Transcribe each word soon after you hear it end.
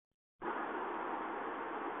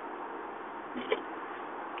Okay,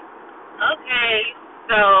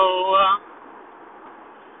 so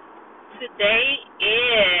today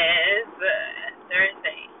is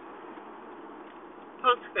Thursday,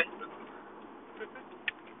 post Christmas.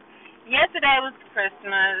 Yesterday was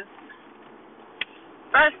Christmas.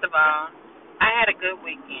 First of all, I had a good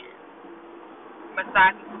weekend.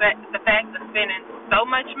 Besides the fact of spending so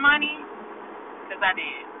much money, because I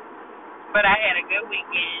did. But I had a good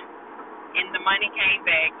weekend, and the money came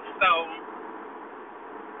back, so,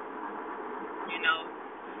 you know,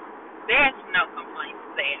 there's no complaints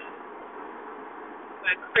there.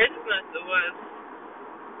 But Christmas was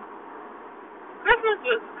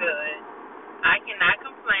good. I cannot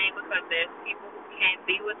complain because there's people who can't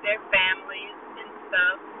be with their families and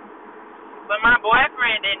stuff. But my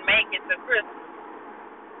boyfriend didn't make it to Christmas.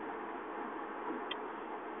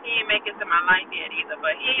 He didn't make it to my life yet either,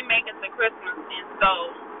 but he didn't make it to Christmas, and so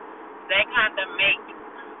that kind of make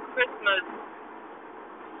Christmas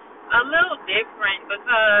a little different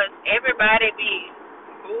because everybody be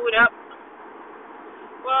booed up.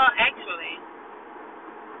 Well, actually,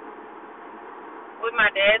 with my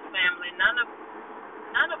dad's family, none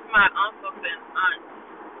of my uncles and aunts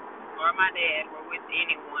or my dad were with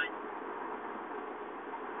anyone.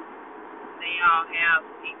 They all have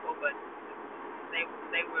people, but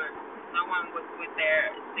they were no one was with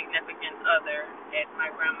their significant other at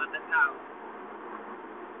my grandmother's house,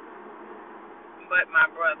 but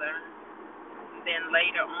my brother. Then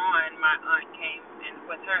later on, my aunt came and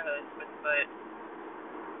with her husband, but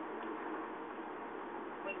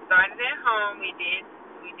we started at home. We did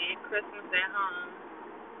Christmas at home.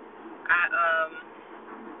 I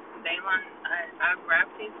I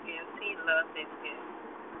wrapped his gifts. He loved his gifts.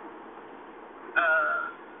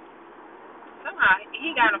 Uh, Somehow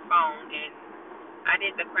he got a phone and I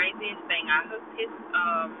did the craziest thing. I hooked his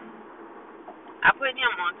I put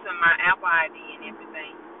him onto my Apple ID and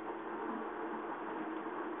everything.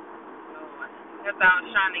 Because I was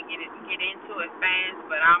trying to get into it fast,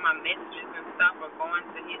 but all my messages and stuff were going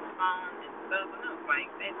to his phone and stuff, and I was like,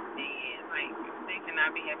 that's dead. Like, that cannot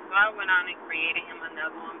be happening. So I went on and created him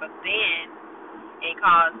another one, but then it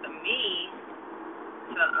caused me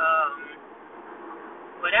to,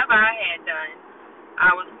 whatever I had done,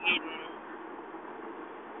 I was getting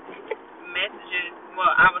messages, well,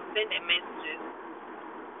 I was sending messages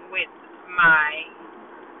with my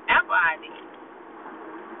Apple ID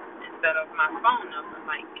instead of my phone number.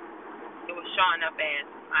 Like, it was showing up as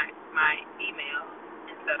my email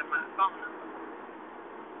instead of my phone number.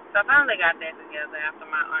 So I finally got that together after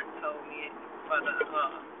my aunt told me it for the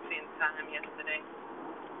 10th time yesterday.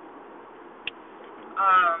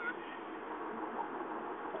 Um,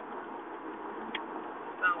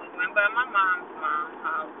 so we went by my mom's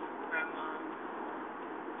house, grandma,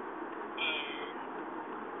 and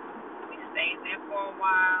we stayed there for a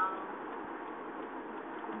while.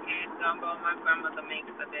 Had gumbo. My grandmother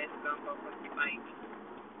makes the best gumbo.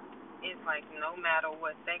 It's like no matter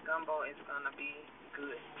what, that gumbo is gonna be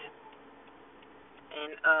good.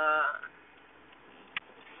 And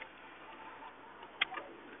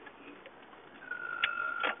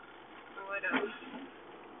what else?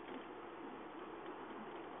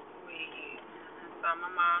 We saw my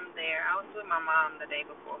mom there. I was with my mom the day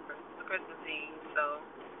before Christmas Eve, so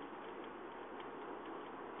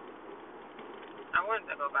I wanted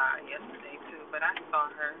to go by her yesterday too, but I saw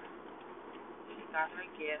her. She got her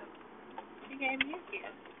gift. She gave me a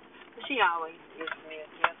gift. She always gives me a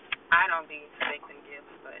gift. I don't be expecting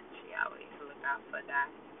gifts, but she always look out for that,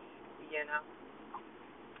 you know.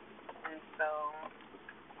 And so,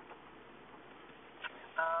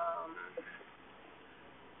 um,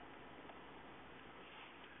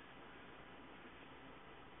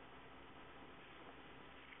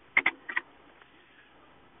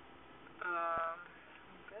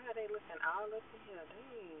 God, they looking all up in here.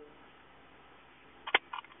 Dang.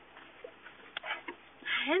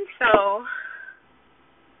 And so,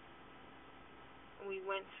 we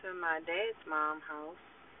went to my dad's mom's house.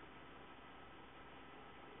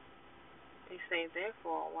 We stayed there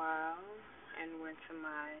for a while and went to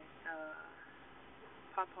my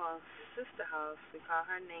papa's sister house. We call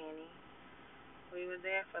her Nanny. We were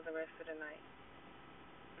there for the rest of the night.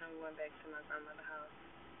 And we went back to my grandmother's house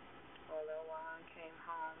for a little while and came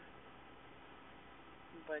home.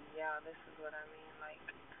 But yeah, this is what I mean. Like,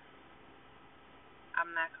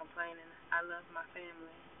 I'm not complaining. I love my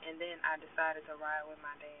family. And then I decided to ride with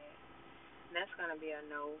my dad. And that's gonna be a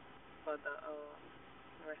no for the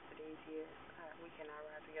rest of these years. We cannot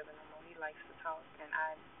ride together no more. He likes to talk, and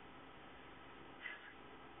I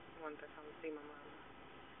wanted to come see my mama.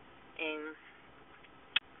 And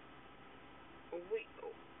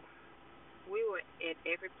we at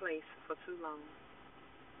every place for too long.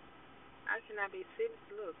 I cannot be sitting.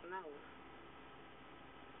 Look, no,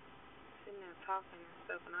 sitting there talking and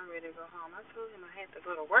stuff, and I'm ready to go home. I told him I had to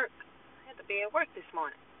go to work. I had to be at work this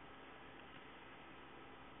morning.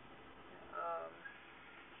 Um,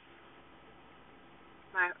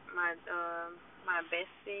 my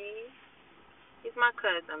bestie, he's my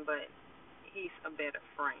cousin, but he's a better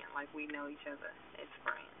friend. Like we know each other as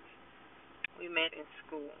friends. We met in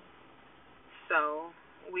school, so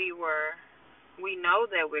we were we know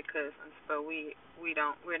that we're cousins, but we're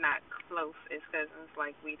not close as cousins.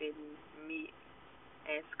 Like we didn't meet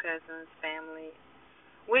as cousins, family.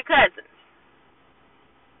 We're cousins,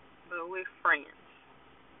 but we're friends.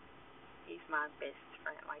 He's my best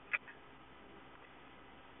friend. Like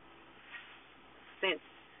since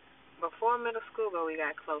before middle school, but we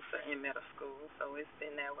got closer in middle school, so it's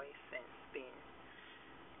been that way since then.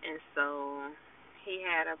 And so he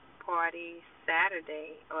had a party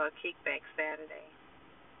Saturday or a kickback Saturday.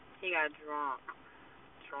 He got drunk,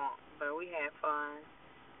 but we had fun.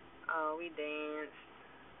 We danced.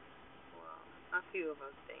 Well, a few of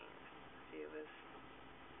us danced. A few of us,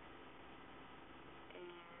 and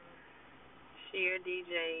Sheer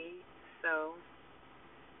DJ. So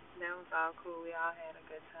that was all cool. We all had a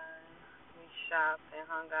good time. We shopped and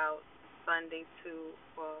hung out Sunday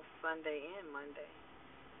and Monday.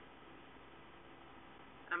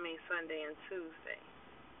 I mean Sunday and Tuesday.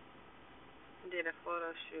 Did a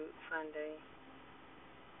photo shoot Sunday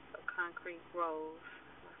for Concrete Rose,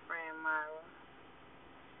 my friend Myra.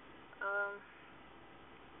 Um,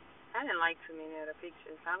 I didn't like too many of the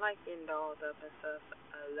pictures. I like getting dolled up and stuff.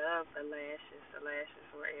 I love the lashes. The lashes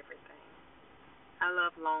were everything. I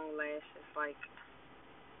love long lashes. Like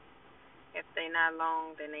if they not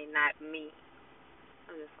long, then they not me.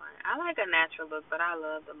 I'm just like I like a natural look, but I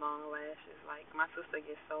love the long lashes. Like my sister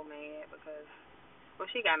gets so mad because well,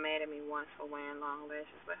 she got mad at me once for wearing long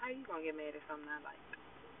lashes. But how you gonna get mad at something I like?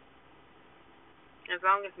 As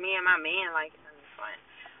long as me and my man like it, I'm just fine.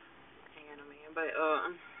 I ain't got no man, but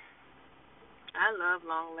I love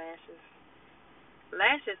long lashes.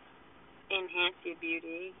 Lashes enhance your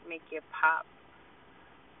beauty, make you pop,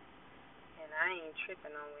 and I ain't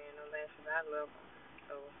tripping on wearing no lashes. I love them,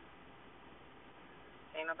 so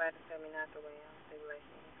ain't nobody tell me not to wear them. They like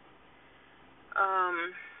me. Um,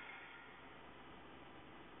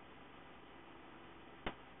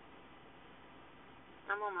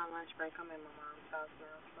 I'm on my lunch break. I'm in my mom's house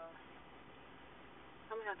now, so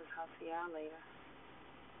I'm gonna have to talk to y'all later.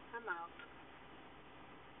 I'm out.